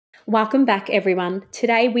Welcome back, everyone.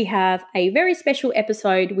 Today we have a very special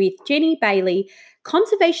episode with Jenny Bailey,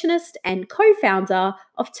 conservationist and co-founder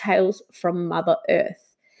of Tales from Mother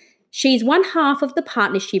Earth. She's one half of the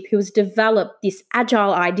partnership who has developed this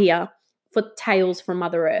agile idea for Tales from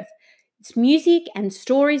Mother Earth. It's music and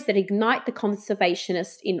stories that ignite the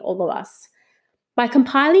conservationist in all of us. By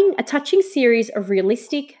compiling a touching series of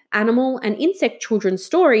realistic animal and insect children's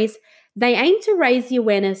stories, they aim to raise the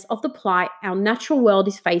awareness of the plight our natural world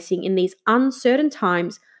is facing in these uncertain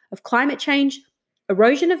times of climate change,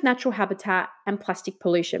 erosion of natural habitat, and plastic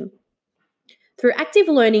pollution. Through active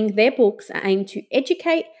learning, their books are aimed to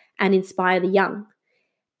educate and inspire the young.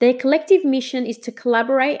 Their collective mission is to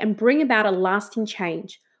collaborate and bring about a lasting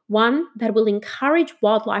change, one that will encourage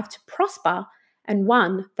wildlife to prosper and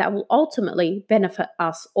one that will ultimately benefit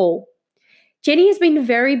us all. Jenny has been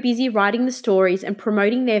very busy writing the stories and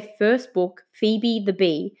promoting their first book, Phoebe the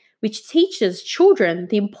Bee, which teaches children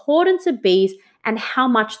the importance of bees and how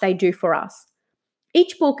much they do for us.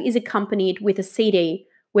 Each book is accompanied with a CD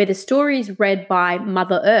where the story is read by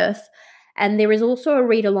Mother Earth, and there is also a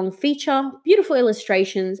read-along feature, beautiful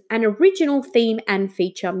illustrations, and original theme and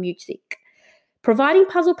feature music, providing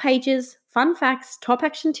puzzle pages, fun facts, top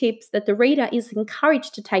action tips that the reader is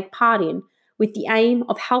encouraged to take part in with the aim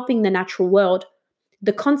of helping the natural world.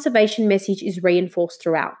 The conservation message is reinforced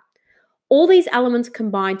throughout. All these elements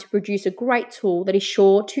combine to produce a great tool that is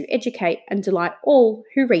sure to educate and delight all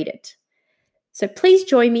who read it. So please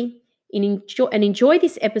join me and enjoy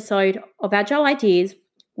this episode of Agile Ideas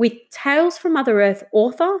with Tales from Mother Earth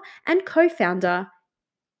author and co-founder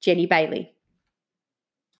Jenny Bailey.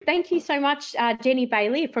 Thank you so much, Jenny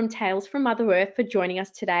Bailey from Tales from Mother Earth, for joining us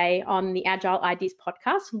today on the Agile Ideas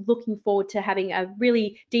podcast. Looking forward to having a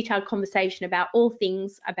really detailed conversation about all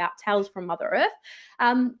things about Tales from Mother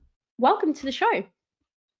Earth. Welcome to the show.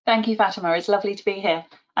 Thank you, Fatima. It's lovely to be here.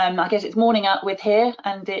 I guess it's morning up with here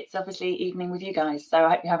and it's obviously evening with you guys. So I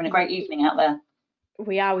hope you're having a great evening out there.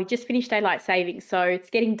 We are. We just finished daylight saving, so it's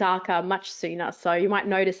getting darker much sooner. So you might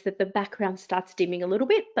notice that the background starts dimming a little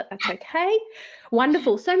bit, but that's okay.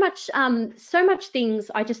 Wonderful. So much things.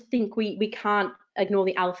 I just think we can't ignore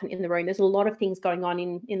the elephant in the room. There's a lot of things going on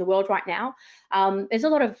in the world right now. There's a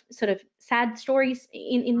lot of sort of sad stories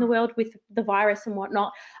in the world with the virus and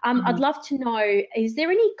whatnot. I'd love to know, is there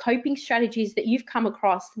any coping strategies that you've come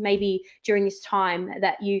across maybe during this time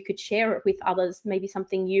that you could share with others, maybe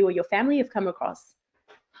something you or your family have come across?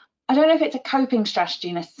 I don't know if it's a coping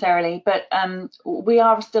strategy necessarily, but we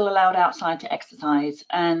are still allowed outside to exercise,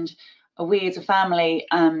 and we as a family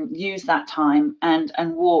use that time and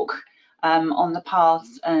walk on the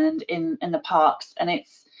paths and in the parks, and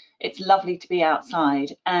it's lovely to be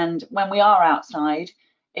outside. And when we are outside,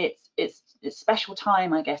 it's special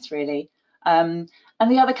time, I guess, really. And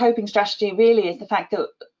the other coping strategy really is the fact that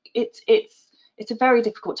it's a very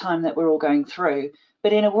difficult time that we're all going through.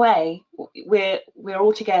 But in a way, we're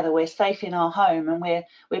all together. We're safe in our home, and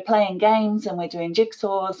we're playing games, and we're doing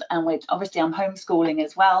jigsaws, and obviously I'm homeschooling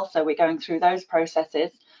as well, so we're going through those processes,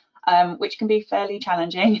 which can be fairly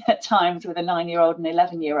challenging at times with a 9-year-old and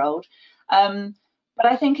 11-year-old. But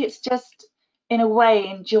I think it's just, in a way,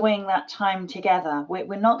 enjoying that time together.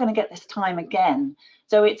 We're not going to get this time again,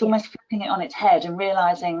 so it's almost flipping it on its head and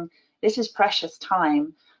realizing this is precious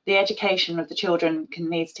time. The education of the children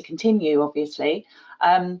needs to continue, obviously.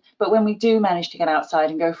 But when we do manage to get outside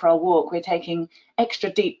and go for our walk, we're taking extra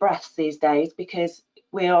deep breaths these days because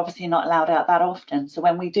we're obviously not allowed out that often. So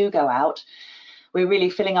when we do go out, we're really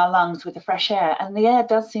filling our lungs with the fresh air. And the air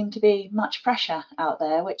does seem to be much fresher out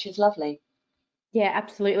there, which is lovely. Yeah,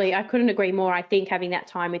 absolutely. I couldn't agree more. I think having that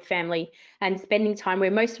time with family and spending time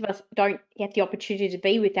where most of us don't get the opportunity to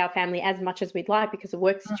be with our family as much as we'd like because of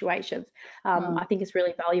work situations, I think is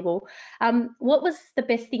really valuable. What was the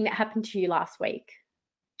best thing that happened to you last week?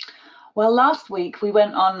 Well, last week we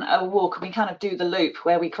went on a walk, and we kind of do the loop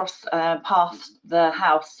where we cross past the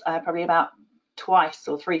house probably about twice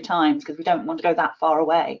or 3 times because we don't want to go that far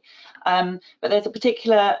away. But there's a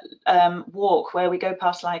particular walk where we go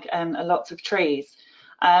past like lots of trees,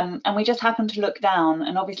 and we just happened to look down,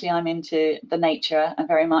 and obviously I'm into the nature and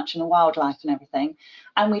very much and the wildlife and everything,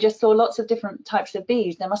 and we just saw lots of different types of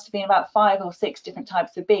bees. There must have been about 5 or 6 different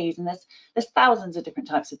types of bees, and there's thousands of different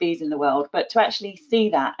types of bees in the world, but to actually see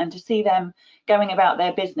that and to see them going about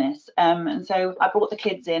their business, and so I brought the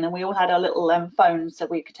kids in, and we all had our little phones so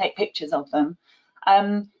we could take pictures of them.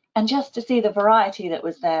 And just to see the variety that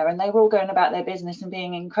was there, and they were all going about their business and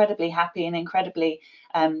being incredibly happy and incredibly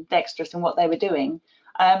dexterous in what they were doing,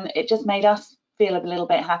 it just made us feel a little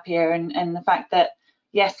bit happier, and the fact that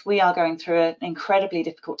yes, we are going through an incredibly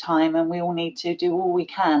difficult time and we all need to do all we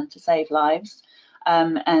can to save lives.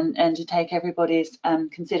 and to take everybody's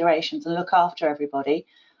considerations and look after everybody.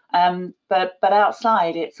 But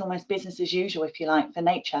outside, it's almost business as usual, if you like, for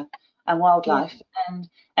nature and wildlife,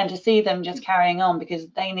 and to see them just carrying on, because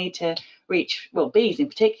they need to reach, well, bees in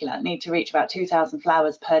particular need to reach about 2,000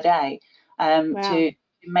 flowers per day to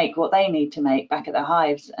make what they need to make back at their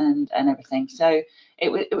hives and everything. So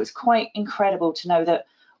it was quite incredible to know that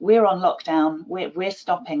we're on lockdown, we're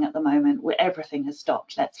stopping at the moment, where everything has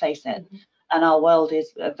stopped, let's face it. And our world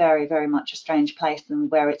is very, very much a strange place than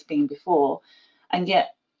where it's been before. And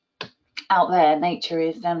yet out there, nature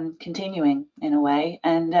is continuing in a way,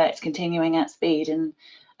 and it's continuing at speed, and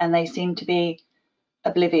they seem to be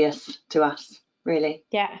oblivious to us, really.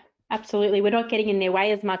 Yeah, absolutely. We're not getting in their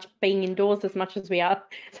way as much, being indoors as much as we are.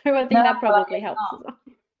 So I think No, that probably helps as well.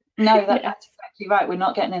 No, that's exactly right. We're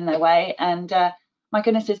not getting in their way. And my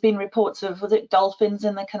goodness, there's been reports of, was it dolphins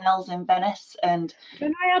in the canals in Venice? And I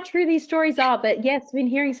don't know how true these stories are, but yes, I've been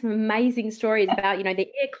hearing some amazing stories about, the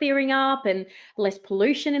air clearing up and less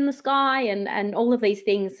pollution in the sky, and all of these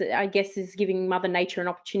things that I guess is giving Mother Nature an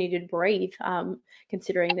opportunity to breathe,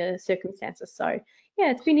 considering the circumstances. So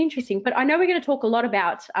yeah, it's been interesting. But I know we're going to talk a lot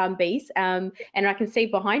about bees, and I can see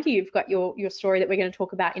behind you, you've got your story that we're going to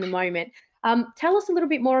talk about in a moment. Tell us a little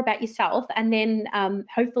bit more about yourself, and then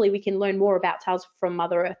hopefully we can learn more about Tales from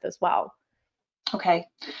Mother Earth as well. Okay,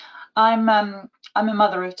 I'm a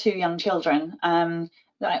mother of 2 young children. In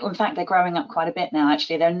fact, they're growing up quite a bit now.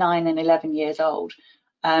 Actually, they're 9 and 11 years old.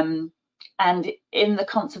 And in the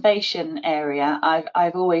conservation area,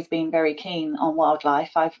 I've always been very keen on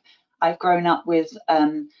wildlife. I've grown up with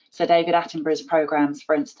Sir David Attenborough's programs,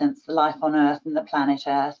 for instance, The Life on Earth and The Planet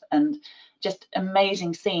Earth, and just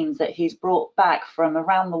amazing scenes that he's brought back from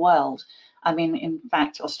around the world. I mean, in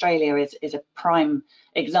fact, Australia is a prime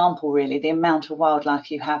example, really, the amount of wildlife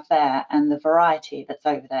you have there and the variety that's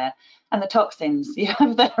over there, and the toxins you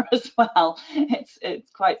have there as well. It's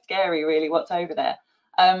quite scary, really, what's over there.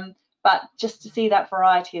 But just to see that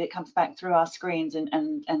variety that comes back through our screens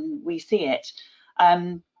and we see it,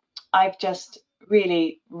 I've just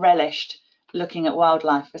really relished looking at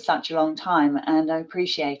wildlife for such a long time, and I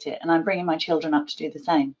appreciate it, and I'm bringing my children up to do the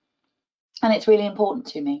same, and it's really important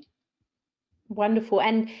to me. Wonderful.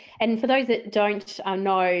 And for those that don't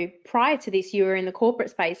know, prior to this, you were in the corporate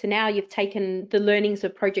space, and now you've taken the learnings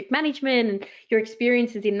of project management and your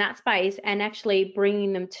experiences in that space and actually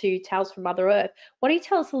bringing them to Tales from Mother Earth. Why don't you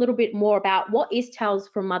tell us a little bit more about what is Tales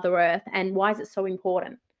from Mother Earth and why is it so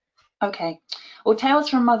important? Okay, well, Tales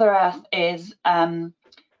from Mother Earth is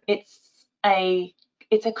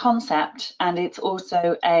it's a concept, and it's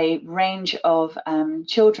also a range of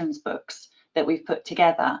children's books that we've put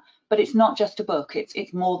together. But it's not just a book,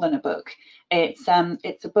 it's more than a book. It's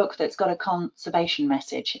a book that's got a conservation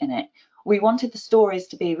message in it. We wanted the stories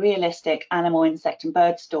to be realistic animal, insect and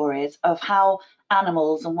bird stories of how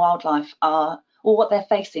animals and wildlife are, or what they're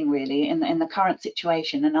facing really in the current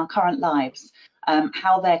situation, in our current lives,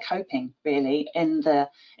 how they're coping really in the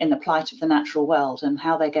plight of the natural world and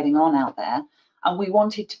how they're getting on out there. And we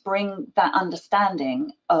wanted to bring that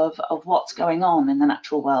understanding of what's going on in the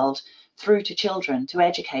natural world through to children, to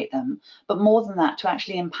educate them, but more than that, to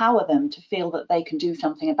actually empower them to feel that they can do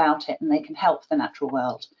something about it and they can help the natural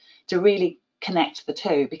world, to really connect the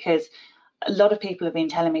two. Because a lot of people have been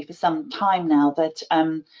telling me for some time now that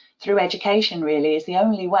through education really is the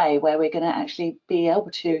only way where we're going to actually be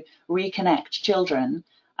able to reconnect children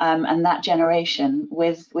and that generation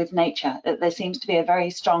with nature. There seems to be a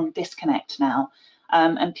very strong disconnect now,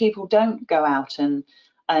 and people don't go out and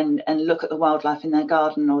look at the wildlife in their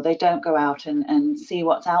garden, or they don't go out and see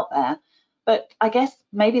what's out there. But I guess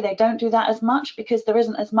maybe they don't do that as much because there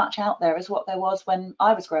isn't as much out there as what there was when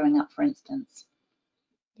I was growing up, for instance.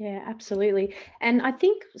 Yeah, absolutely. And I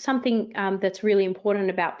think something that's really important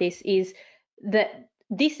about this is that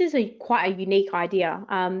this is quite a unique idea.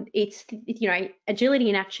 It's agility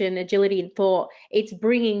in action, agility in thought. It's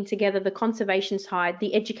bringing together the conservation side,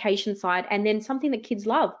 the education side, and then something that kids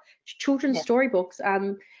love, children's Yeah. storybooks.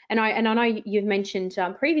 And I know you've mentioned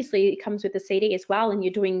previously it comes with a CD as well, and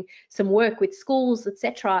you're doing some work with schools,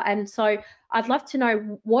 etc. And so I'd love to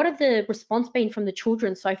know, what have the response been from the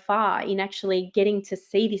children so far in actually getting to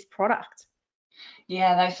see this product?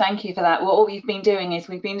 Yeah, no, thank you for that. Well, what we've been doing is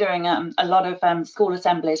we've been doing a lot of school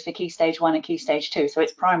assemblies for Key Stage 1 and Key Stage 2, so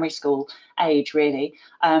it's primary school age really.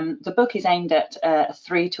 The book is aimed at a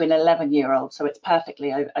 3 to an 11-year-old, so it's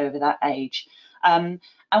perfectly over that age. And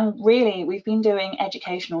really, we've been doing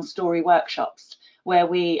educational story workshops where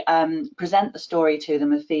we present the story to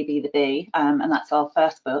them of Phoebe the Bee, and that's our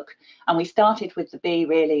first book. And we started with the bee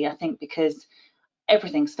really, I think, because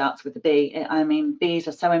everything starts with the bee. I mean, bees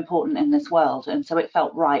are so important in this world, and so it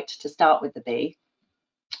felt right to start with the bee.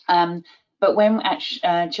 But when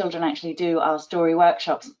children actually do our story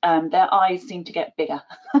workshops, their eyes seem to get bigger.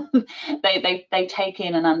 they take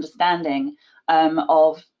in an understanding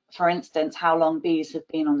of, for instance, how long bees have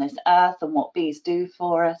been on this earth and what bees do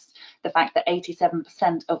for us. The fact that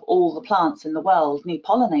 87% of all the plants in the world need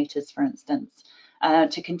pollinators, for instance,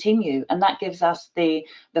 to continue, and that gives us the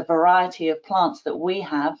variety of plants that we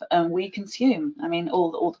have and we consume. I mean,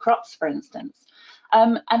 all the crops, for instance.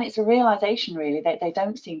 And it's a realization, really, that they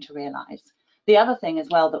don't seem to realize. The other thing as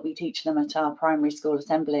well that we teach them at our primary school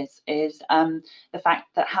assemblies is the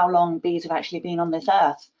fact that how long bees have actually been on this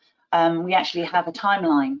earth. We actually have a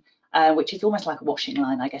timeline, which is almost like a washing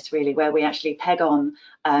line, I guess, really, where we actually peg on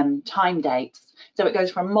time dates. So it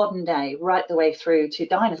goes from modern day right the way through to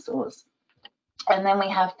dinosaurs. And then we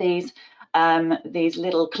have these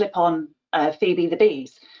little clip-on Phoebe the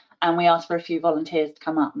bees. And we asked for a few volunteers to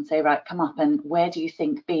come up and say, right, come up, and where do you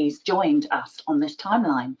think bees joined us on this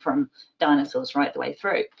timeline from dinosaurs right the way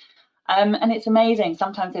through? And it's amazing.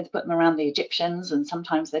 Sometimes they put them around the Egyptians, and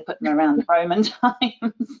sometimes they put them around the Roman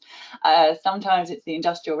times. Sometimes it's the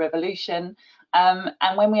Industrial Revolution.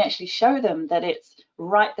 And when we actually show them that it's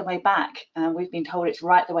right the way back, we've been told it's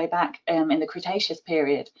right the way back in the Cretaceous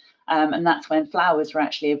period, and that's when flowers were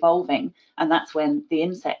actually evolving, and that's when the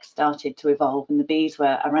insects started to evolve, and the bees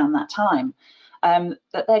were around that time.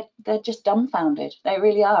 That they're just dumbfounded. They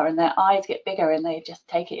really are, and their eyes get bigger, and they just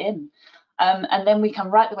take it in. And then we come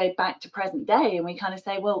right the way back to present day, and we kind of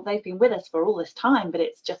say, well, they've been with us for all this time, but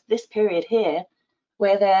it's just this period here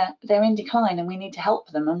where they're in decline, and we need to help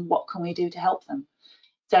them. And what can we do to help them?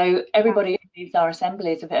 So everybody who leaves our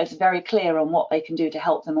assemblies is very clear on what they can do to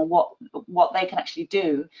help them, and what they can actually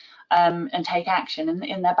do and take action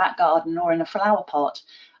in their back garden or in a flower pot,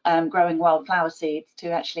 growing wildflower seeds to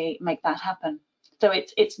actually make that happen. So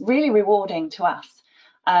it's really rewarding to us,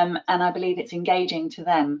 and I believe it's engaging to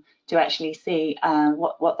them to actually see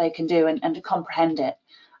what they can do and to comprehend it.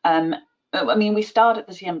 I mean, we start at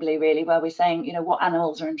the assembly really where we're saying, you know, what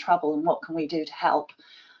animals are in trouble and what can we do to help.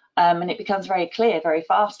 And it becomes very clear very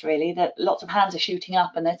fast, really, that lots of hands are shooting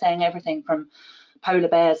up, and they're saying everything from polar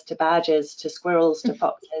bears to badgers to squirrels to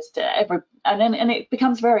foxes to and it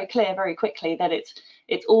becomes very clear very quickly that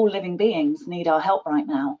it's all living beings need our help right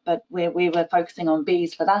now. But we were focusing on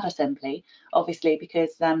bees for that assembly, obviously,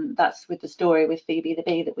 because that's with the story with Phoebe the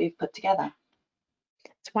bee that we've put together.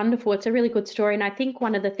 It's wonderful. It's a really good story. And I think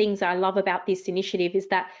one of the things I love about this initiative is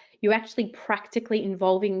that you're actually practically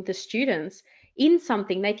involving the students in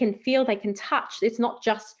something they can feel, they can touch. It's not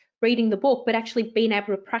just reading the book, but actually being able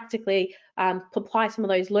to practically apply some of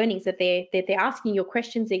those learnings that they're asking your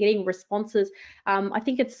questions, they're getting responses. I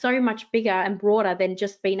think it's so much bigger and broader than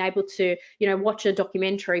just being able to, you know, watch a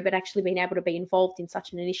documentary, but actually being able to be involved in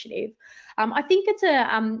such an initiative. I think it's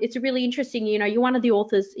a really interesting, you know, you're one of the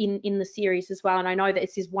authors in the series as well, and I know that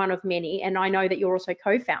this is one of many, and I know that you're also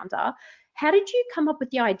co-founder. How did you come up with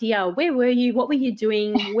the idea? Where were you? What were you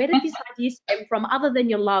doing? Where did this idea stem from, other than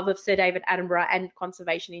your love of Sir David Attenborough and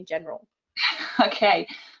conservation in general? Okay,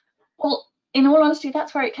 well, in all honesty,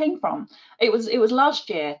 that's where it came from. It was last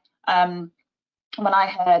year when I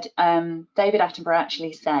heard David Attenborough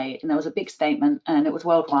actually say, and there was a big statement, and it was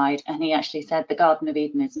worldwide, and he actually said the Garden of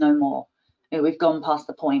Eden is no more. You know, we've gone past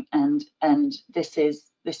the point, and this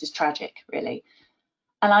is tragic, really.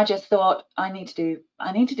 And I just thought I need to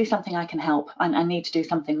do something I can help. I need to do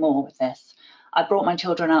something more with this. I brought my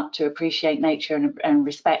children up to appreciate nature and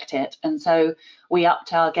respect it, and so we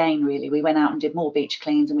upped our game, really. We went out and did more beach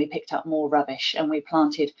cleans, and we picked up more rubbish, and we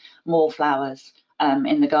planted more flowers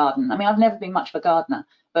in the garden. I mean, I've never been much of a gardener,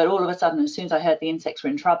 but all of a sudden, as soon as I heard the insects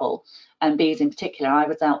were in trouble, and bees in particular, I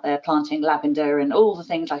was out there planting lavender and all the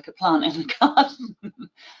things I could plant in the garden.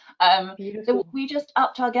 So we just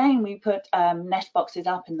upped our game. We put nest boxes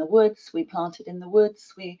up in the woods. We planted in the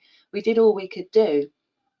woods. We did all we could do.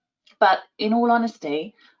 But in all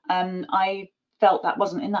honesty, I felt that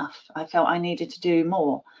wasn't enough. I felt I needed to do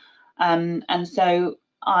more. And so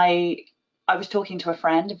I was talking to a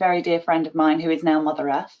friend, a very dear friend of mine, who is now Mother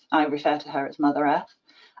Earth. I refer to her as Mother Earth.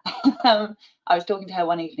 I was talking to her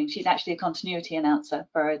one evening. She's actually a continuity announcer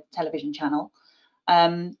for a television channel.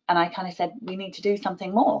 And I kind of said, we need to do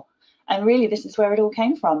something more. And really, this is where it all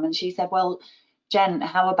came from. And she said, well, Jen,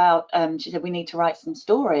 how about, she said, we need to write some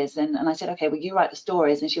stories. And I said, okay, well, you write the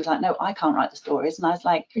stories. And she was like, no, I can't write the stories. And I was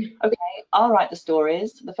like, okay, I'll write the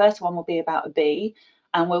stories. The first one will be about a bee,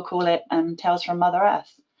 and we'll call it Tales from Mother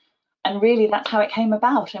Earth. And really, that's how it came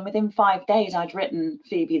about. And within 5 days, I'd written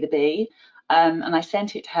Phoebe the bee. and I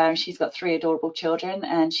sent it to her, and she's got 3 adorable children,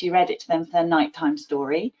 and she read it to them for their nighttime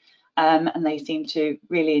story, and they seem to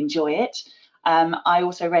really enjoy it. I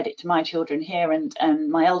also read it to my children here,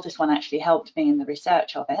 and my eldest one actually helped me in the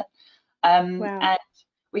research of it. Wow. And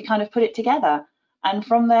we kind of put it together. And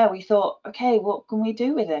from there, we thought, okay, what can we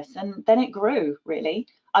do with this? And then it grew, really.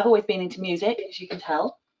 I've always been into music, as you can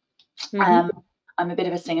tell. I'm a bit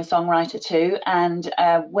of a singer-songwriter too. And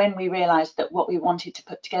when we realised that what we wanted to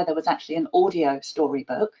put together was actually an audio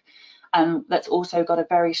storybook, that's also got a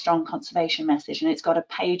very strong conservation message, and it's got a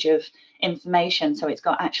page of information. So it's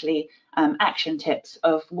got actually action tips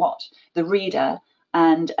of what the reader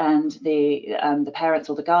and the parents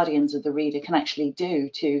or the guardians of the reader can actually do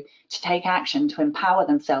to take action, to empower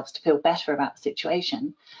themselves to feel better about the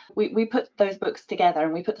situation. We put those books together,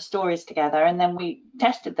 and we put the stories together, and then we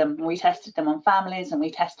tested them. We tested them on families, and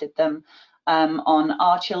we tested them on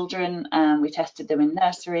our children, and we tested them in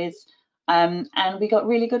nurseries, and we got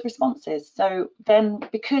really good responses. So then,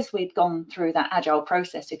 because we'd gone through that agile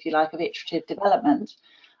process, if you like, of iterative development,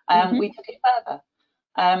 we took it further.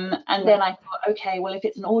 And then I thought, okay, well, if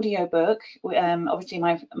it's an audio book, obviously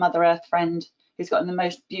my Mother Earth friend, who's got the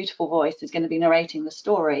most beautiful voice, is going to be narrating the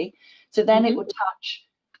story. So then it would touch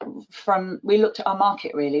we looked at our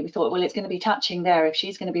market, really. We thought, well, it's going to be touching there. If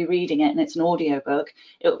she's going to be reading it and it's an audio book,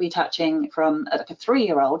 it will be touching from like a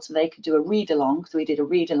 3-year-old, so they could do a read along. So we did a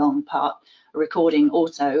read along part, a recording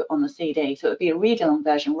also on the CD. So it would be a read along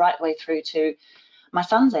version right the way through to my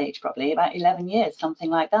son's age, probably about 11 years, something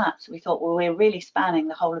like that. So we thought, well, we're really spanning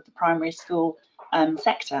the whole of the primary school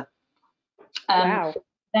sector. Wow.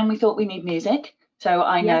 Then we thought we need music. So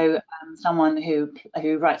I know someone who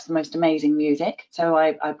writes the most amazing music. So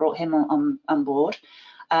I brought him on board.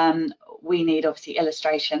 We need obviously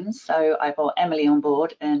illustrations. So I brought Emily on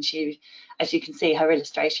board, and she, as you can see, her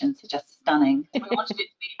illustrations are just stunning. We wanted it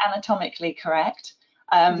to be anatomically correct.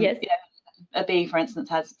 Yes. You know, a bee, for instance,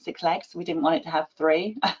 has 6 legs. So we didn't want it to have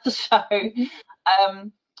 3. So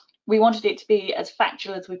we wanted it to be as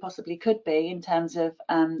factual as we possibly could be in terms of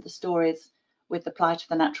the stories with the plight of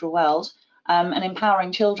the natural world, and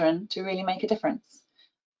empowering children to really make a difference.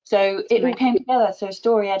 So it all came together. So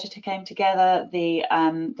story editor came together, the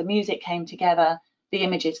music came together, the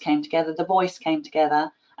images came together, the voice came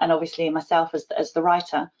together, and obviously myself as the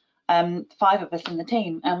writer. 5 of us in the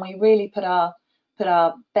team, and we really put our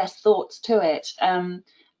best thoughts to it. And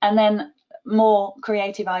then more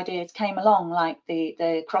creative ideas came along, like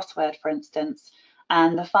the crossword, for instance,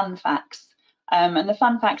 and the fun facts. And the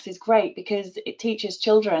fun facts is great because it teaches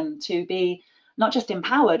children to be not just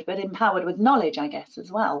empowered, but empowered with knowledge, I guess, as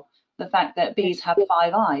well. The fact that bees have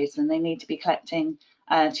 5 eyes, and they need to be collecting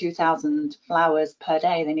 2,000 flowers per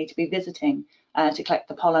day. They need to be visiting to collect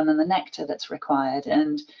the pollen and the nectar that's required.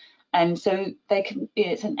 And so they can,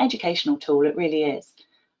 it's an educational tool, it really is.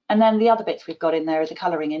 And then the other bits we've got in there is a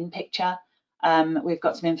colouring in picture. We've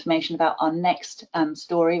got some information about our next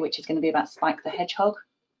story, which is going to be about Spike the Hedgehog.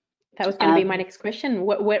 That was going to be my next question.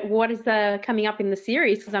 What is coming up in the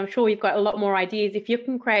series? Because I'm sure you've got a lot more ideas. If you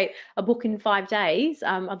can create a book in 5 days,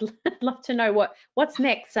 I'd love to know what's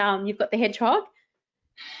next. You've got the hedgehog.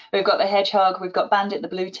 We've got the hedgehog. We've got Bandit the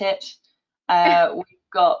blue tit. We've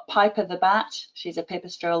got Piper the bat. She's a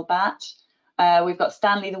pipistrelle bat. We've got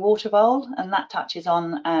Stanley the water vole, and that touches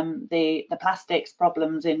on the plastics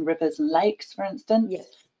problems in rivers and lakes, for instance. Yes.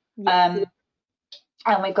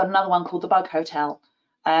 And we've got another one called the Bug Hotel,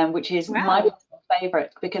 which is my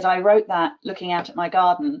favourite, because I wrote that looking out at my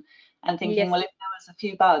garden and thinking, well, if there was a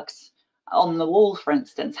few bugs on the wall, for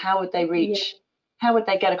instance, how would they reach, how would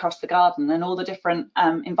they get across the garden, and all the different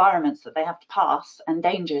environments that they have to pass and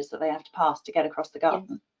dangers that they have to pass to get across the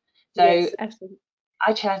garden. So absolutely.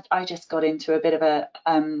 I just got into a bit of a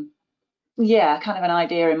kind of an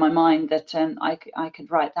idea in my mind that I could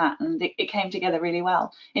write that, and it came together really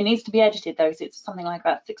well. It needs to be edited though, so it's something like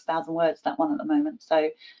about 6,000 words, that one at the moment. So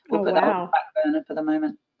we'll put that on the back burner for the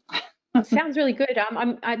moment. Sounds really good.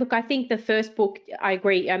 Look, I think the first book, I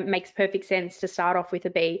agree, makes perfect sense to start off with a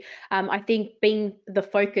bee. I think being the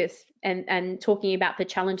focus and talking about the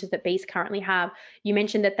challenges that bees currently have, you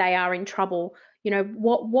mentioned that they are in trouble. You know,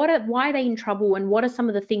 why are they in trouble, and what are some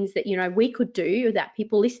of the things that, you know, we could do, or that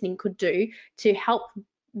people listening could do to help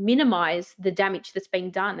minimize the damage that's being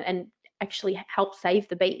done and actually help save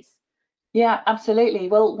the bees? Yeah, absolutely.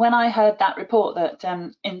 Well, when I heard that report that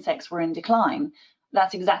insects were in decline,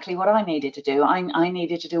 that's exactly what I needed to do. I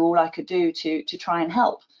needed to do all I could do to try and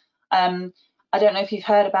help. I don't know if you've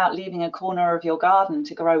heard about leaving a corner of your garden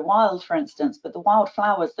to grow wild, for instance, but the wild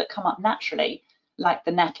flowers that come up naturally, like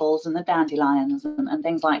the nettles and the dandelions and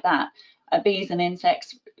things like that, bees and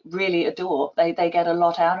insects really adore. They get a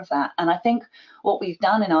lot out of that. And I think what we've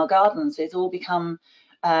done in our gardens is all become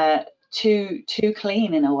too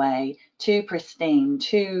clean in a way, too pristine,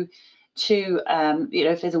 too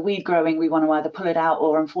if there's a weed growing, we want to either pull it out,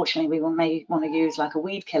 or unfortunately we may want to use like a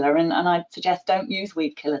weed killer. And I suggest don't use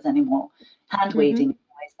weed killers anymore. Hand weeding is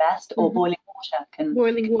always best, or boiling water can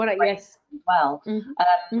yes, as well.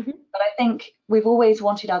 But I think we've always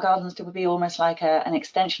wanted our gardens to be almost like an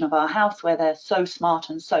extension of our house, where they're so smart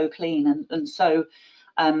and so clean and so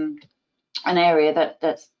an area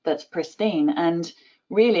that's pristine. And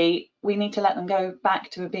really, we need to let them go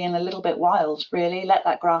back to being a little bit wild, really. Let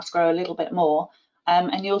that grass grow a little bit more.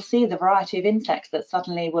 And you'll see the variety of insects that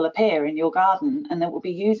suddenly will appear in your garden and that will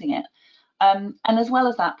be using it. And as well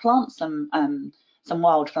as that, plant some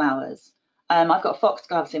wildflowers. I've got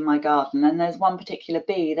foxgloves in my garden, and there's one particular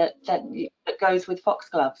bee that goes with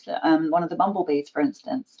foxgloves, one of the bumblebees, for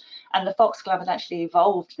instance. And the foxglove has actually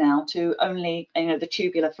evolved now to only, the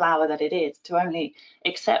tubular flower that it is, to only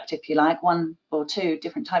accept, if you like, 1 or 2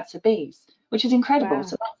 different types of bees, which is incredible. Wow.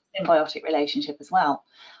 So that's a symbiotic relationship as well.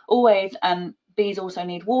 Always, bees also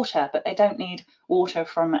need water, but they don't need water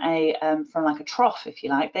from like a trough, if you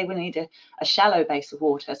like. They will need a shallow base of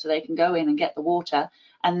water, so they can go in and get the water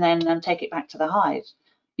and then take it back to the hive.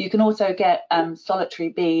 You can also get solitary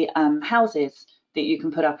bee houses that you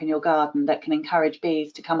can put up in your garden that can encourage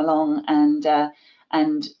bees to come along and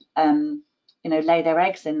lay their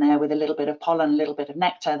eggs in there with a little bit of pollen, a little bit of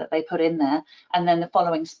nectar that they put in there, and then the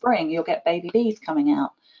following spring you'll get baby bees coming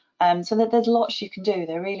out. So that there's lots you can do,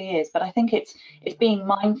 there really is. But I think it's being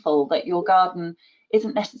mindful that your garden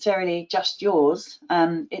isn't necessarily just yours.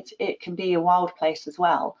 It can be a wild place as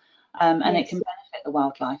well, and it can benefit the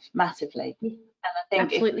wildlife massively. And I think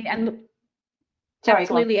absolutely.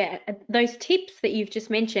 Absolutely. Those tips that you've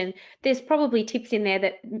just mentioned, there's probably tips in there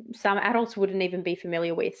that some adults wouldn't even be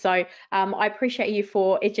familiar with. So I appreciate you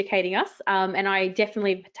for educating us, and I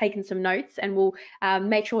definitely have taken some notes, and will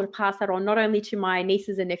make sure to pass that on not only to my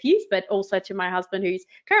nieces and nephews, but also to my husband, who's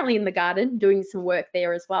currently in the garden doing some work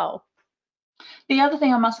there as well. The other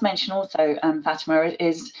thing I must mention also, Fatima,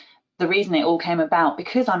 is the reason it all came about,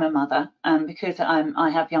 because I'm a mother and because I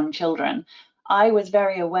have young children. I was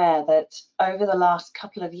very aware that over the last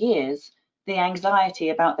couple of years, the anxiety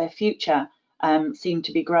about their future seemed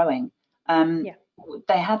to be growing.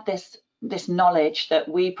 They had this knowledge that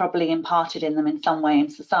we probably imparted in them in some way in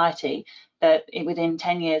society, that within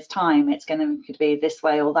 10 years' time, it's going to be this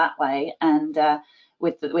way or that way. And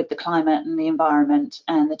with the climate and the environment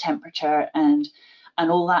and the temperature and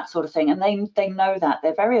all that sort of thing. And they know that,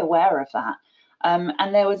 they're very aware of that.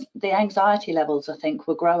 And there was the anxiety levels, I think,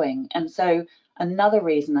 were growing. And so another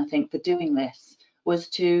reason, I think, for doing this was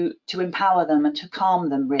to empower them and to calm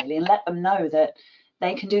them, really, and let them know that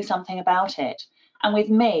they can do something about it. And with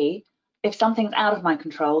me, if something's out of my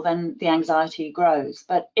control, then the anxiety grows.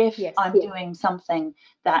 But if I'm doing something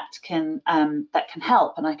that can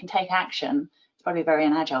help and I can take action, it's probably a very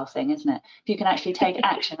an agile thing, isn't it? If you can actually take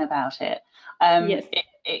action about it,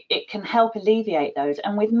 it can help alleviate those.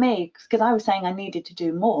 And with me, because I was saying I needed to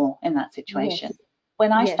do more in that situation,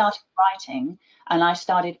 when I started writing and I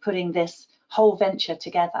started putting this whole venture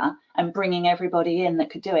together and bringing everybody in that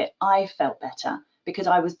could do it, I felt better because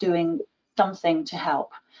I was doing something to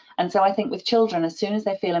help. And so I think with children, as soon as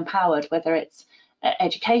they feel empowered, whether it's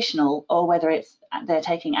educational or whether it's they're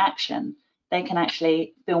taking action, they can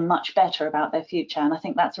actually feel much better about their future. And I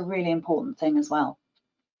think that's a really important thing as well.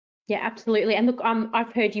 Yeah, absolutely. And look,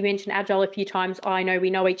 I've heard you mention Agile a few times. I know we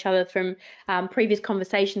know each other from previous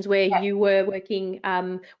conversations where you were working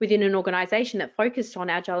within an organisation that focused on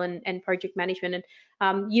Agile and project management.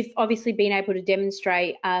 And you've obviously been able to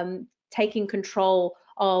demonstrate taking control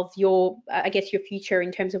of your, I guess, your future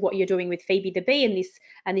in terms of what you're doing with Phoebe the Bee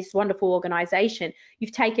and this wonderful organisation.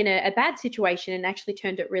 You've taken a bad situation and actually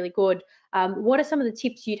turned it really good. What are some of the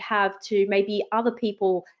tips you'd have to maybe other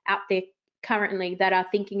people out there currently that are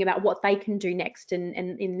thinking about what they can do next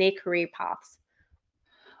in their career paths?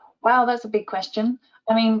 Wow, that's a big question.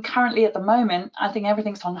 I mean, currently at the moment, I think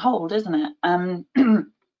everything's on hold, isn't it?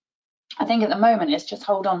 I think at the moment it's just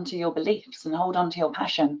hold on to your beliefs and hold on to your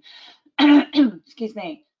passion. Excuse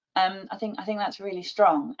me. I think that's really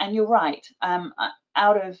strong. And you're right.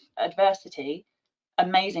 Out of adversity,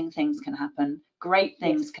 amazing things can happen. Great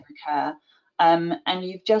things can occur. And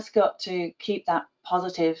you've just got to keep that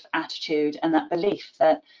positive attitude and that belief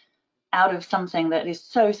that out of something that is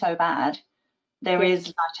so bad, there is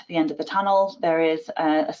light at the end of the tunnel. There is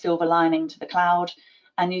a silver lining to the cloud,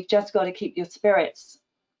 and you've just got to keep your spirits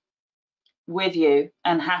with you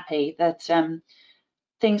and happy that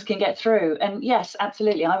things can get through. And yes,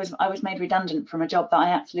 absolutely, I was made redundant from a job that I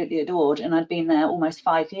absolutely adored, and I'd been there almost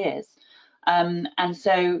 5 years, and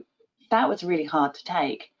so that was really hard to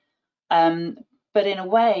take. But in a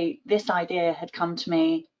way, this idea had come to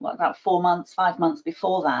me about 4 months, 5 months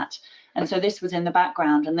before that, and so this was in the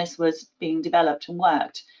background, and this was being developed and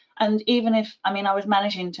worked. And even if, I mean, I was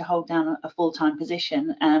managing to hold down a full-time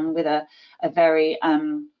position, with a very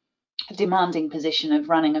demanding position of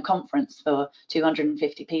running a conference for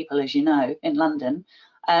 250 people, as you know, in London,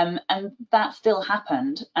 and that still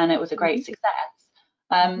happened, and it was a great success,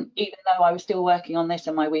 even though I was still working on this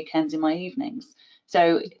on my weekends, in my evenings.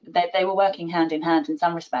 So they were working hand in hand in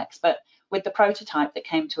some respects. But with the prototype that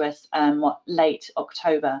came to us, late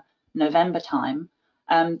October, November time,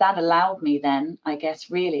 that allowed me then, I guess,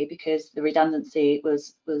 really, because the redundancy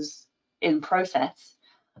was in process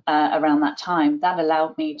around that time, that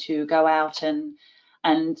allowed me to go out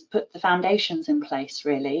and put the foundations in place,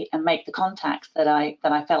 really, and make the contacts that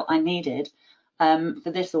I felt I needed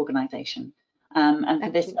for this organisation, and for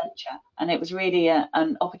this venture. And it was really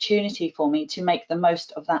an opportunity for me to make the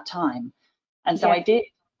most of that time. And so I did.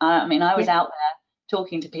 I mean, I was out there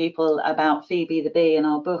talking to people about Phoebe the Bee and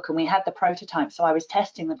our book, and we had the prototype. So I was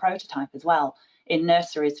testing the prototype as well in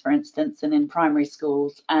nurseries, for instance, and in primary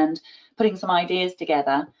schools, and putting some ideas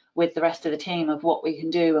together with the rest of the team of what we can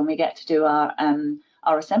do when we get to do our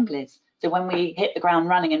assemblies. So when we hit the ground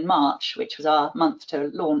running in March, which was our month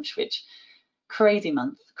to launch, which crazy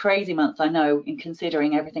month, I know, in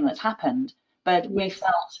considering everything that's happened, but we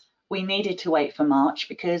felt we needed to wait for March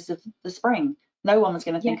because of the spring. No one was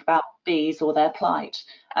going to think about bees or their plight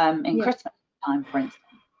in Christmas time, for instance.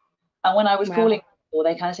 And when I was calling people,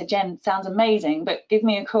 they kind of said, "Jen, sounds amazing, but give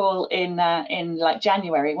me a call in like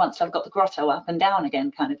January, once I've got the grotto up and down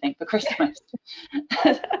again," kind of thing, for Christmas.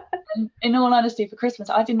 And in all honesty, for Christmas,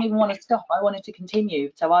 I didn't even want to stop. I wanted to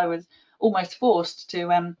continue. So I was almost forced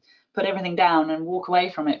to put everything down and walk away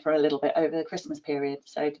from it for a little bit over the Christmas period.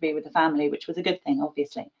 So to be with the family, which was a good thing,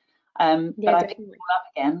 obviously. But I picked it all up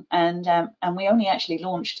again, and we only actually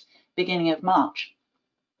launched beginning of March,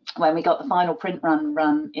 when we got the final print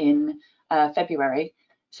run in February.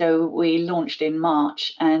 So we launched in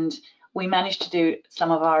March, and we managed to do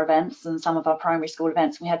some of our events and some of our primary school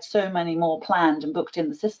events. We had so many more planned and booked in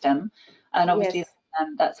the system, and obviously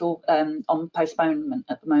that's all on postponement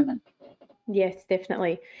at the moment. Yes,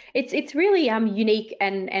 definitely. It's really unique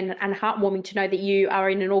and heartwarming to know that you are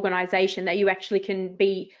in an organisation that you actually can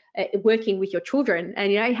be working with your children,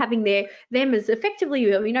 and having them as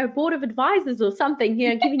effectively board of advisors or something,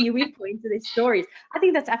 giving you input into their stories. I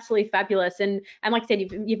think that's absolutely fabulous, and like I said,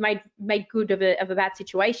 you've made good of a bad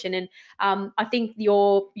situation, and I think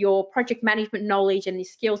your project management knowledge and the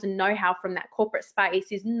skills and know-how from that corporate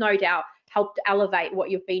space is no doubt helped elevate what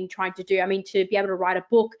you've been trying to do. I mean, to be able to write a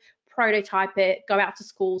book, prototype it, go out to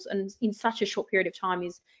schools, and in such a short period of time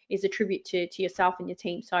is a tribute to yourself and your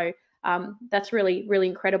team. So that's really, really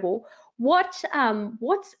incredible. What's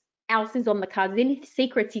else is on the cards? Any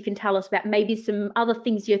secrets you can tell us about maybe some other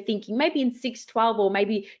things you're thinking, maybe in 6, 12, or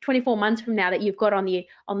maybe 24 months from now, that you've got on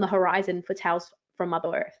the horizon for Tales from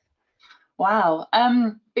Mother Earth? Wow,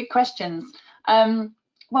 big questions.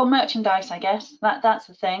 Well, merchandise, I guess, that's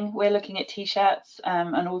the thing. We're looking at t-shirts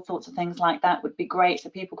and all sorts of things like that would be great, so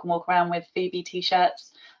people can walk around with Phoebe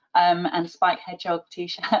t-shirts and Spike Hedgehog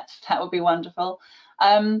t-shirts. That would be wonderful.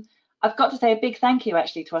 I've got to say a big thank you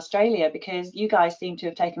actually to Australia, because you guys seem to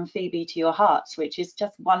have taken Phoebe to your hearts, which is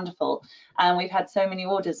just wonderful. And we've had so many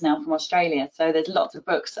orders now from Australia, so there's lots of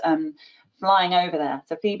books flying over there.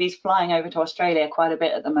 So Phoebe's flying over to Australia quite a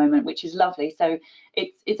bit at the moment, which is lovely. So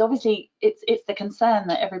it's obviously it's the concern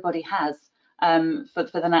that everybody has for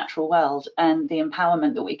the natural world, and the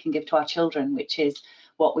empowerment that we can give to our children, which is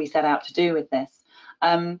what we set out to do with this.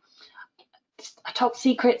 Top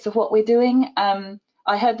secrets of what we're doing.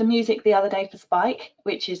 I heard the music the other day for Spike,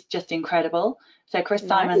 which is just incredible. So Chris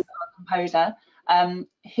Simon, our composer,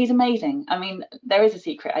 he's amazing. I mean, there is a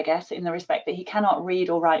secret, I guess, in the respect that he cannot read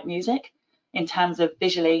or write music in terms of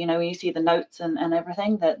visually, when you see the notes and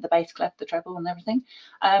everything, the bass clef, the treble and everything.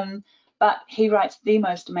 But he writes the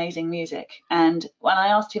most amazing music. And when I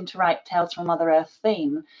asked him to write Tales from Mother Earth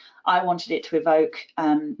theme, I wanted it to evoke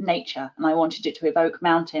nature, and I wanted it to evoke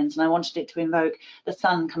mountains, and I wanted it to evoke the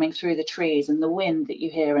sun coming through the trees and the wind that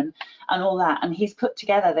you hear and all that. And he's put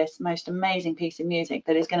together this most amazing piece of music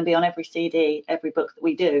that is going to be on every CD, every book that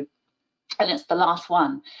we do. And it's the last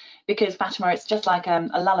one, because Fatima, it's just like a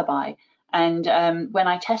lullaby. And when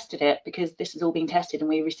I tested it, because this has all been tested and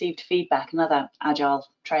we received feedback, another Agile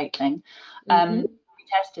trait thing, we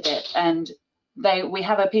tested it, and we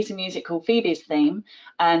have a piece of music called Phoebe's Theme,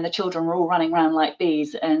 and the children were all running around like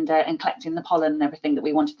bees and collecting the pollen and everything that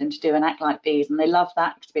we wanted them to do and act like bees, and they loved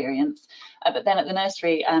that experience. But then at the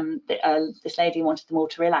nursery, this lady wanted them all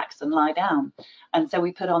to relax and lie down, and so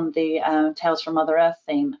we put on the Tales from Mother Earth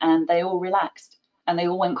theme, and they all relaxed and they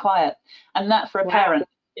all went quiet, and that for a parent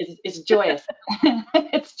is joyous.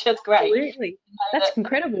 It's just great. Absolutely, that's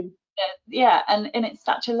incredible. Yeah, and it's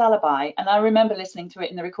such a lullaby. And I remember listening to it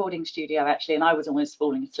in the recording studio actually, and I was almost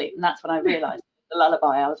falling asleep. And that's when I realized the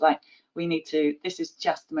lullaby. I was like, this is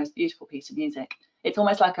just the most beautiful piece of music. It's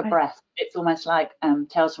almost like a breath. It's almost like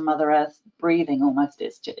Tales from Mother Earth breathing almost.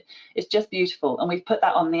 It's just beautiful. And we've put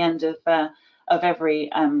that on the end of every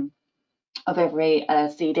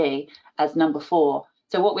CD as number 4.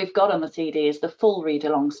 So what we've got on the CD is the full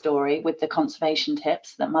read-along story with the conservation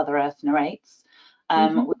tips that Mother Earth narrates.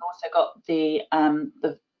 We've also got the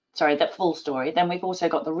full story. Then we've also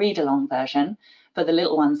got the read-along version for the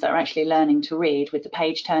little ones that are actually learning to read with the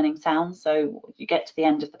page turning sound. So you get to the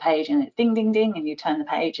end of the page and it's ding, ding, ding, and you turn the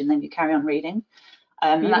page and then you carry on reading.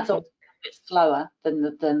 And that's a bit slower than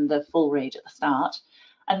the full read at the start.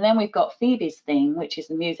 And then we've got Phoebe's theme, which is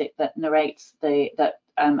the music that narrates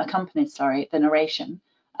accompanies the narration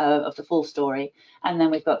of the full story. And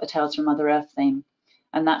then we've got the Tales from Mother Earth theme,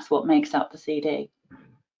 and that's what makes up the CD.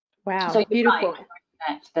 Wow, so beautiful.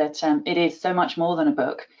 That it is so much more than a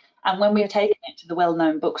book. And when we've taken it to the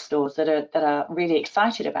well-known bookstores that are really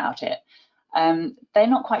excited about it, they're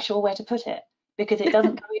not quite sure where to put it, because it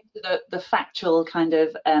doesn't go into the factual kind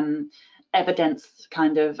of evidence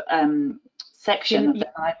kind of section of the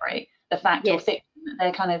library, the fact or fiction.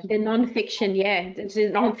 They're kind of the non-fiction. It's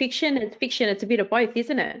non-fiction, it's fiction, it's a bit of both,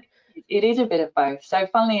 isn't it? It is a bit of both. So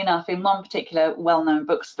funnily enough, in one particular well-known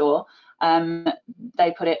bookstore,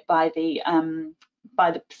 they put it by the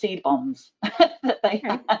seed bombs that they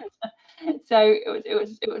had. So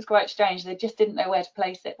it was quite strange. They just didn't know where to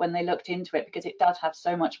place it when they looked into it, because it does have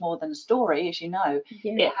so much more than a story, as you know.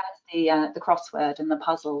 It has the crossword and the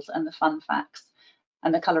puzzles and the fun facts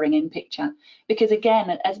and the colouring in picture. Because again,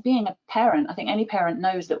 as being a parent, I think any parent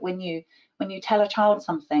knows that when you tell a child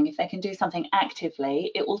something, if they can do something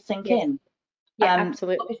actively, it will sink in. Yeah,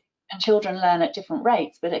 absolutely. And children learn at different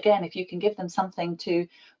rates, but again, if you can give them something to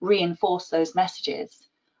reinforce those messages,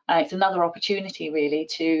 it's another opportunity really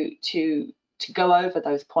to go over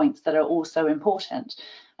those points that are also important.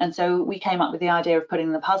 And so we came up with the idea of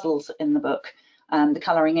putting the puzzles in the book, the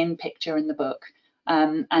colouring in picture in the book,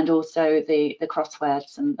 and also the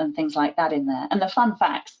crosswords and things like that in there. And the fun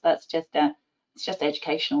facts, that's just it's just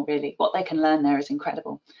educational really. What they can learn there is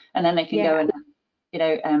incredible. And then they can go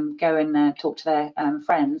and talk to their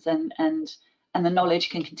friends, and the knowledge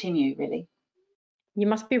can continue really. You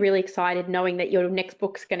must be really excited knowing that your next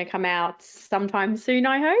book's going to come out sometime soon,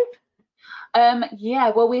 I hope.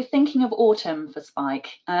 Yeah, well, we're thinking of autumn for Spike.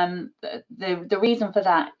 The reason for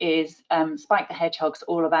that is Spike the Hedgehog's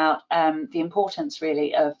all about the importance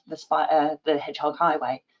really of the Hedgehog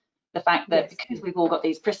Highway. The fact that because we've all got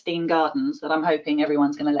these pristine gardens that I'm hoping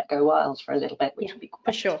everyone's going to let go wild for a little bit, which would be great.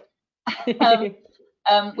 For sure.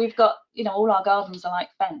 We've got, all our gardens are like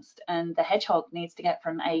fenced, and the hedgehog needs to get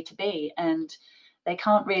from A to B, and they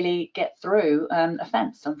can't really get through a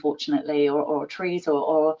fence, unfortunately, or trees,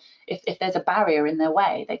 or if there's a barrier in their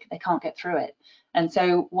way, they can't get through it. And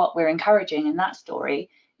so what we're encouraging in that story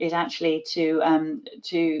is actually to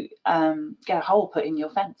get a hole put in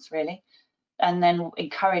your fence, really, and then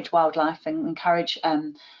encourage wildlife and encourage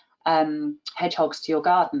hedgehogs to your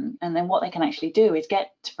garden. And then what they can actually do is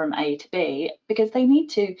get from A to B, because they need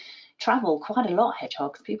to travel quite a lot,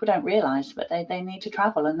 hedgehogs. People don't realise, but they need to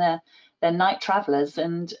travel, and they're night travellers,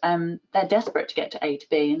 and they're desperate to get to A to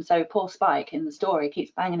B. And so poor Spike in the story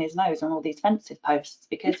keeps banging his nose on all these fences posts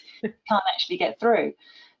because he can't actually get through.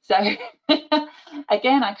 So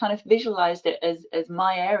again, I kind of visualized it as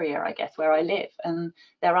my area, I guess, where I live, and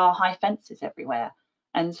there are high fences everywhere.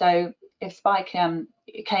 And so if Spike came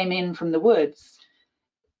in from the woods,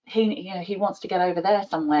 he wants to get over there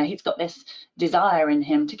somewhere. He's got this desire in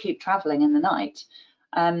him to keep traveling in the night,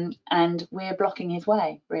 and we're blocking his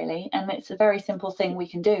way, really. And it's a very simple thing we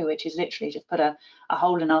can do, which is literally just put a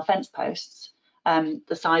hole in our fence posts,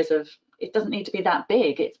 the size of, it doesn't need to be that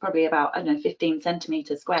big. It's probably about, I don't know, 15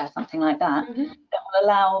 centimetres square, something like that, that will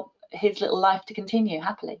allow his little life to continue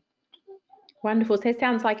happily. Wonderful. So it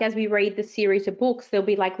sounds like as we read the series of books, there'll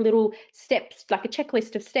be like little steps, like a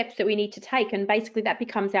checklist of steps that we need to take. And basically that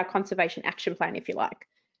becomes our conservation action plan, if you like.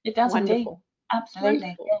 It does indeed.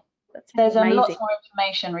 Absolutely. Wonderful. There's lots more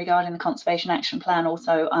information regarding the Conservation Action Plan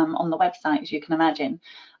also on the website, as you can imagine.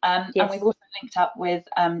 And we've also linked up with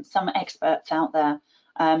some experts out there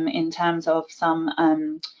in terms of some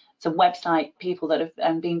website people that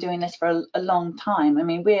have been doing this for a long time. I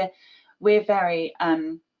mean, we're very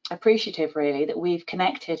appreciative, really, that we've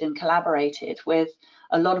connected and collaborated with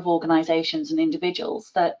a lot of organisations and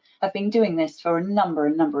individuals that have been doing this for a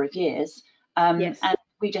number of years. Yes. And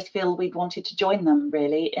we just feel we'd wanted to join them,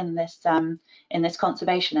 really, in this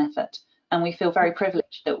conservation effort. And we feel very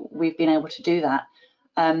privileged that we've been able to do that.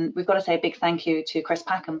 We've got to say a big thank you to Chris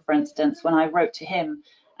Packham, for instance. When I wrote to him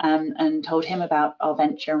and told him about our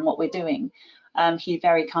venture and what we're doing, he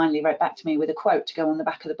very kindly wrote back to me with a quote to go on the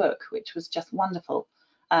back of the book, which was just wonderful,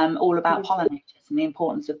 all about pollinators and the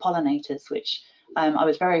importance of pollinators, which I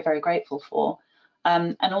was very, very grateful for.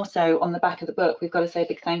 And also on the back of the book, we've got to say a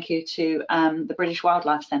big thank you to the British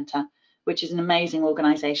Wildlife Centre, which is an amazing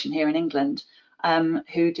organisation here in England,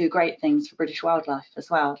 who do great things for British wildlife as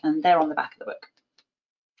well. And they're on the back of the book.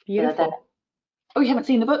 Beautiful. Oh, you haven't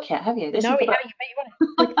seen the book yet, have you? No, you want to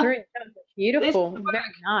click through. Beautiful. Very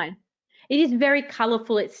nice. It is very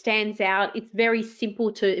colourful. It stands out. It's very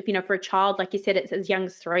simple to, for a child, like you said, it's as young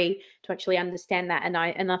as 3 to actually understand that. And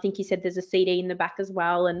I think you said there's a CD in the back as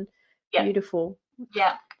well. And beautiful.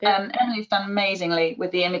 Yeah. Emily's done amazingly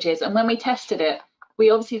with the images. And when we tested it, we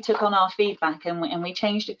obviously took on our feedback and we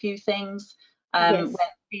changed a few things when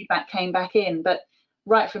feedback came back in. But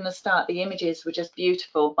right from the start, the images were just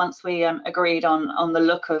beautiful. Once we agreed on the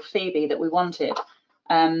look of Phoebe that we wanted.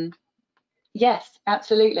 Yes,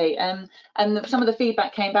 absolutely. And some of the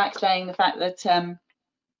feedback came back saying the fact that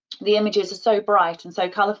the images are so bright and so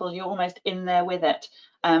colourful, you're almost in there with it.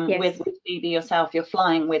 With Phoebe yourself, you're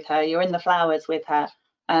flying with her, you're in the flowers with her.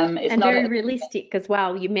 It's and very realistic as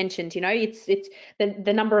well. You mentioned, it's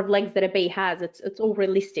the number of legs that a bee has. It's all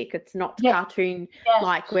realistic. It's not cartoon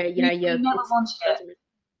like where we never wanted it.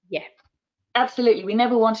 Yeah, absolutely. We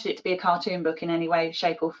never wanted it to be a cartoon book in any way,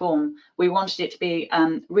 shape, or form. We wanted it to be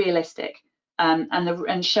realistic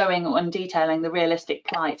and showing and detailing the realistic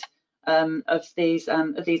plight of these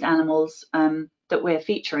animals that we're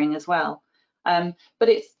featuring as well. But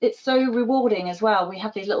it's so rewarding as well. We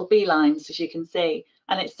have these little beelines, as you can see,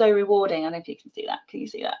 and it's so rewarding. I don't know if you can see that. Can you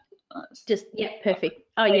see that? Perfect.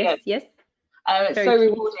 Oh, yes. It's so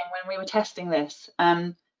rewarding when we were testing this.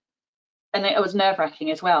 And it was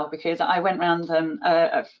nerve-wracking as well, because I went round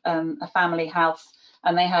a family house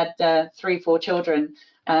and they had 3-4 children.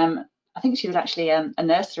 I think she was actually a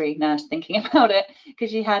nursery nurse thinking about it,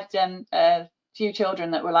 because she had a few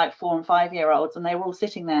children that were like 4 and 5-year-olds, and they were all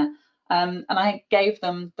sitting there. And I gave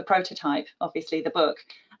them the prototype, obviously the book,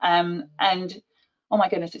 and oh my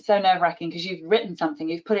goodness, it's so nerve-wracking because you've written something,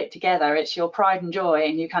 you've put it together, it's your pride and joy,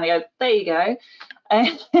 and you kind of go, there you go.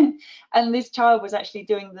 And this child was actually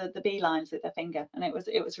doing the beelines with her finger, and it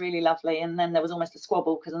was really lovely. And then there was almost a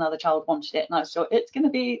squabble because another child wanted it, and I was sure it's going to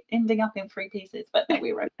be ending up in 3 pieces, but no,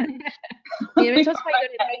 we wrote it. It's also got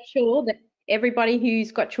to make sure that everybody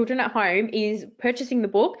who's got children at home is purchasing the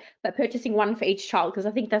book, but purchasing one for each child, because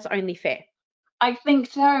I think that's only fair. I think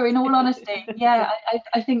so, in all honesty. Yeah,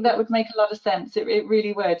 I think that would make a lot of sense. It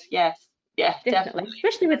really would. Yes. Yeah, definitely.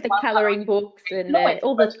 Especially with the colouring books and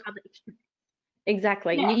all the other.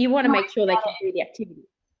 Exactly. Yeah, you want to make sure they can do the activity.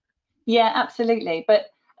 Yeah, absolutely. But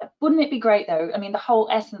wouldn't it be great though? I mean, the whole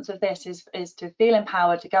essence of this is to feel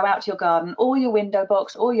empowered to go out to your garden or your window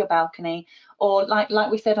box or your balcony, or like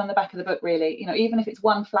we said on the back of the book, really, even if it's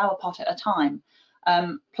one flower pot at a time,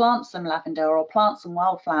 plant some lavender or plant some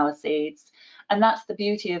wildflower seeds. And that's the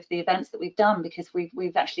beauty of the events that we've done, because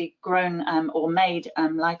we've actually grown or made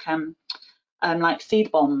like seed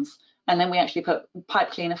bombs, and then we actually put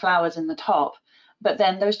pipe cleaner flowers in the top. But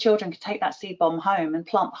then those children could take that seed bomb home and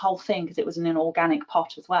plant the whole thing, because it was in an organic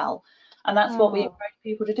pot as well. And that's what we encourage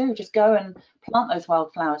people to do. Just go and plant those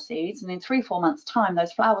wildflower seeds, and in 3-4 months' time,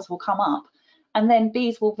 those flowers will come up, and then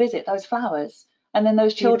bees will visit those flowers. And then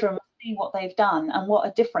those children will see what they've done and what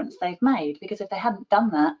a difference they've made. Because if they hadn't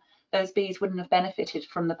done that, those bees wouldn't have benefited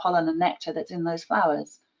from the pollen and nectar that's in those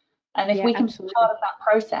flowers. And if we can be part of that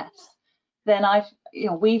process, then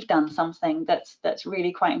we've done something that's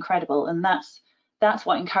really quite incredible. And that's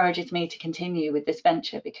what encourages me to continue with this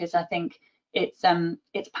venture, because I think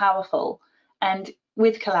it's powerful. And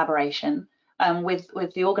with collaboration,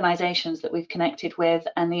 with the organisations that we've connected with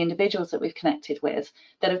and the individuals that we've connected with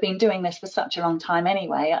that have been doing this for such a long time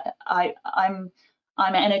anyway, I'm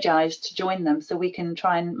energised to join them so we can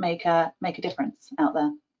try and make a difference out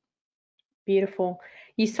there. Beautiful.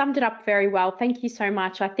 You summed it up very well. Thank you so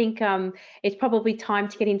much. I think it's probably time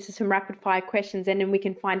to get into some rapid fire questions, and then we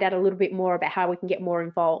can find out a little bit more about how we can get more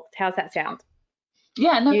involved. How's that sound?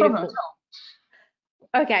 Yeah, no problem at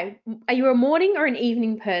all. Okay. Are you a morning or an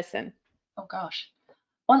evening person? Oh gosh.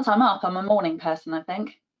 once I'm up, I'm a morning person, I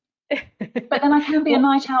think. But then I can be a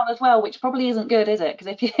Well, night owl as well, which probably isn't good, is it?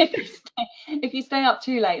 Because if you stay up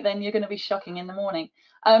too late, then you're going to be shocking in the morning.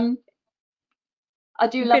 Um, I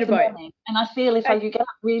do a bit love of the both. morning, and I feel if you get up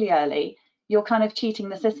really early, you're kind of cheating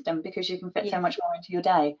the system because you can fit so Yes, much more into your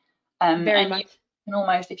day. very And you much. can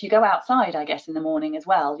almost, if you go outside, I guess, in the morning as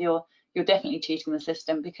well, you're definitely cheating the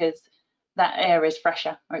system because that air is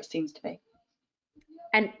fresher, or it seems to be.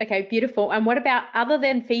 And okay, beautiful. And what about, other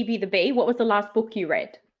than Phoebe the Bee, what was the last book you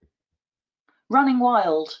read? Running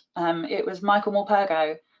Wild. It was Michael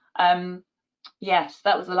Morpurgo. Yes,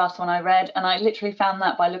 that was the last one I read, and I literally found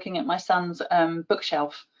that by looking at my son's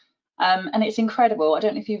bookshelf. And it's incredible. I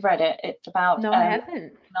don't know if you've read it. It's about No, I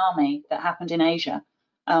haven't. tsunami that happened in Asia,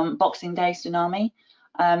 Boxing Day tsunami.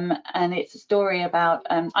 And it's a story about,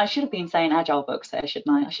 I should have been saying Agile books there,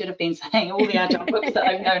 shouldn't I? I should have been saying all the Agile books that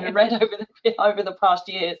I've known and read over the past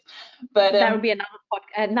years. But That would be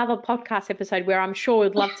another podcast episode where I'm sure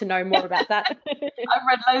we'd love to know more about that. I've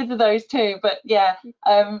read loads of those too. But yeah,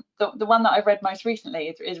 the one that I've read most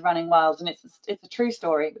recently is Running Wild, and it's a true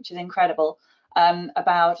story, which is incredible,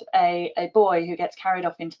 about a boy who gets carried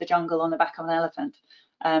off into the jungle on the back of an elephant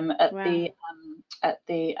at Wow.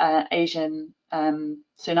 the Asian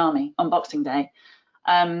tsunami on Boxing Day,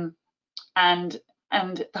 um, and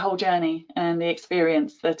the whole journey and the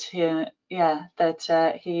experience that he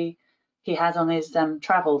has on his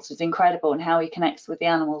travels is incredible, and how he connects with the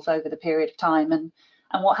animals over the period of time, and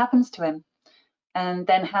what happens to him, and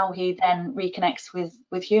then how he then reconnects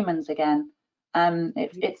with humans again.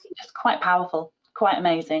 It's just quite powerful, quite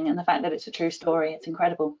amazing, and the fact that it's a true story, it's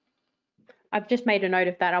incredible. I've just made a note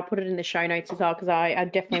of that. I'll put it in the show notes as well, because I'm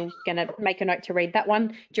definitely going to make a note to read that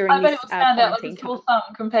one during I bet this it will stand out like a quarantine time. sore thumb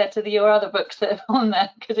compared to your other books that are on there,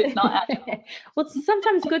 because it's not Agile. Well, it's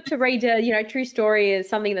sometimes good to read a true story as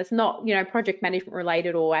something that's not project management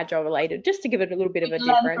related or agile related, just to give it a little bit We of a can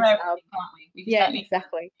learn from difference. everything, can't we? We Yeah, certainly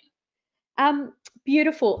exactly.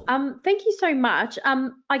 Beautiful. Thank you so much.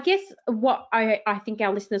 I guess what I think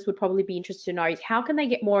our listeners would probably be interested to know is, how can they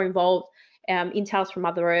get more involved in Tales from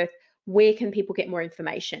Mother Earth? Where can people get more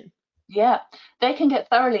information? Yeah, they can get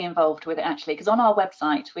thoroughly involved with it, actually, because on our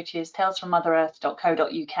website, which is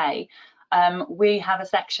talesfrommotherEarth.co.uk, we have a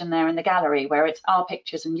section there in the gallery where it's our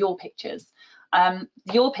pictures and your pictures.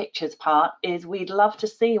 Your pictures part is, we'd love to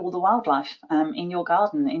see all the wildlife in your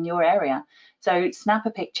garden, in your area. So snap a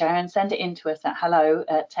picture and send it in to us at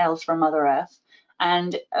hello@Tales from Mother Earth.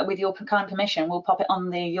 And with your kind permission, we'll pop it on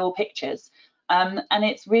the Your Pictures. And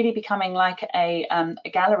it's really becoming like a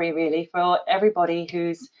gallery, really, for everybody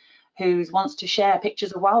who wants to share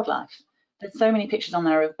pictures of wildlife. There's so many pictures on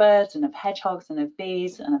there of birds and of hedgehogs and of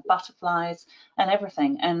bees and of butterflies and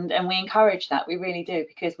everything. And we encourage that, we really do,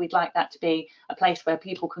 because we'd like that to be a place where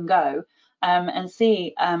people can go and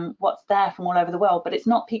see what's there from all over the world. But it's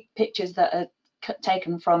not pictures that are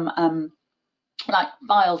taken from like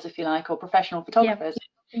files, if you like, or professional photographers.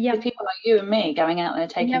 Yeah. It's people like you and me going out there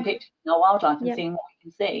taking pictures of our wildlife and Yeah. seeing what we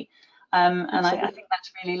can see. And I think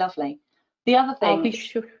that's really lovely. The other I'll thing, be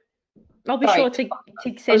sure. I'll be sorry, sure to I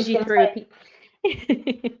was send just you going to through a say,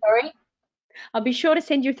 pic. sorry? I'll be sure to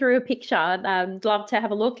send you through a picture. I'd love to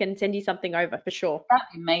have a look and send you something over for sure. That'd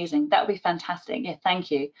be amazing. That would be fantastic. Yeah,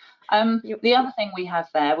 thank you. Yep. The other thing we have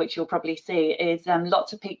there, which you'll probably see, is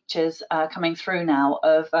lots of pictures coming through now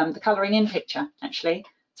of the colouring in picture, actually.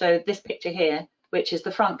 So this picture here, which is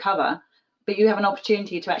the front cover, but you have an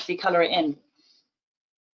opportunity to actually colour it in. And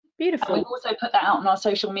we've Beautiful. also put that out on our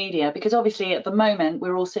social media, because obviously at the moment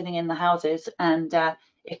we're all sitting in the houses, and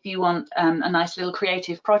if you want a nice little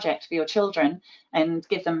creative project for your children and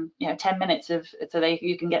give them 10 minutes so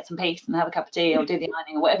you can get some peace and have a cup of tea or do the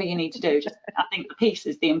ironing or whatever you need to do, I think the peace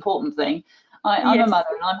is the important thing. I'm a Yes.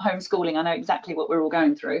 mother and I'm homeschooling. I know exactly what we're all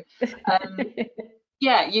going through.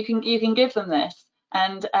 Yeah, you can give them this,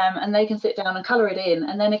 and they can sit down and colour it in,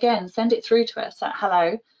 and then again send it through to us at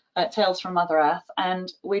hello@Tales from Mother Earth,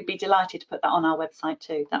 and we'd be delighted to put that on our website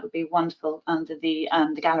too. That would be wonderful, under the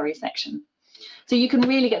gallery section. So you can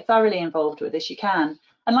really get thoroughly involved with this. You can,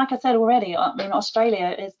 and like I said already, I mean,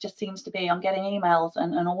 Australia just seems to be. I'm getting emails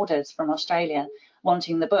and orders from Australia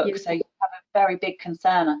wanting the book. Beautiful. So you have a very big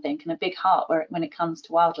concern, I think, and a big heart when it comes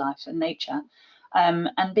to wildlife and nature.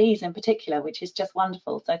 And bees in particular, which is just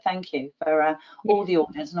wonderful. So thank you for all the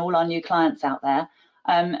orders and all our new clients out there.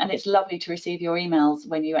 And it's lovely to receive your emails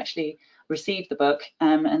when you actually receive the book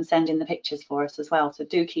and send in the pictures for us as well. So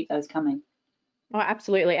do keep those coming. Oh,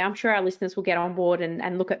 absolutely. I'm sure our listeners will get on board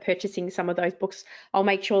and look at purchasing some of those books. I'll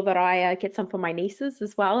make sure that I get some for my nieces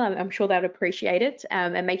as well. I'm sure they'd appreciate it,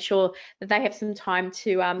 and make sure that they have some time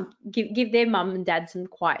to give their mum and dad some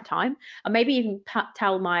quiet time. Or maybe even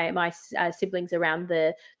tell my siblings around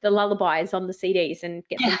the lullabies on the CDs and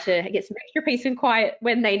get them to get some extra peace and quiet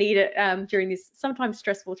when they need it during this sometimes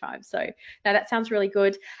stressful time. So, no, that sounds really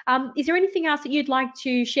good. Is there anything else that you'd like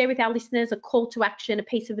to share with our listeners, a call to action, a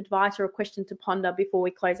piece of advice, or a question to ponder before we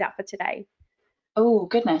close out for today? Oh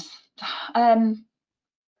goodness. I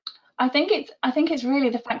think it's really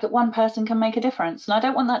the fact that one person can make a difference, and I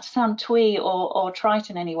don't want that to sound twee or trite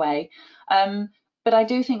in any way, but I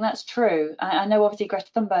do think that's true. I know obviously Greta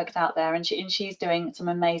Thunberg's out there, and she's doing some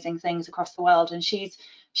amazing things across the world, and she's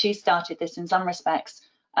started this in some respects,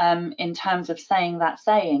 in terms of saying that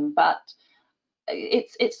saying, but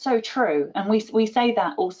it's so true, and we say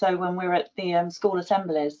that also when we're at the school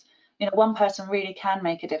assemblies. You know, one person really can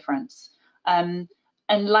make a difference. And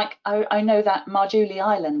like I know that Marjuli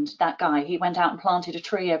Island, that guy, he went out and planted a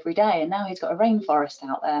tree every day, and now he's got a rainforest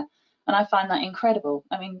out there, and I find that incredible.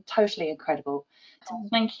 I mean, totally incredible. So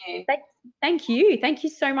thank you. Thank you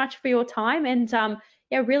so much for your time, and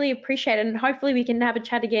yeah, really appreciate it. And hopefully we can have a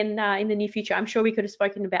chat again in the near future. I'm sure we could have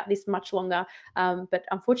spoken about this much longer, but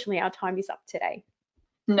unfortunately our time is up today.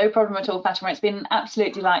 No problem at all, Fatima. It's been an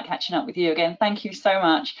absolute delight catching up with you again. Thank you so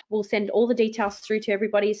much. We'll send all the details through to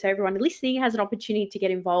everybody so everyone listening has an opportunity to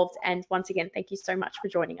get involved. And once again, thank you so much for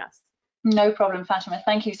joining us. No problem, Fatima.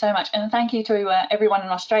 Thank you so much. And thank you to everyone in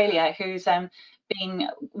Australia who's been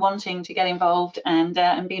wanting to get involved and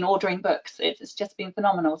been ordering books. It's just been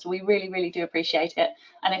phenomenal. So we really, really do appreciate it.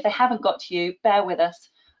 And if they haven't got to you, bear with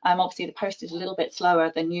us. Obviously, the post is a little bit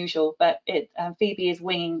slower than usual, but Phoebe is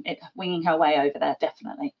winging her way over there,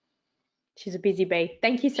 definitely. She's a busy bee.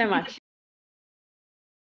 Thank you so much.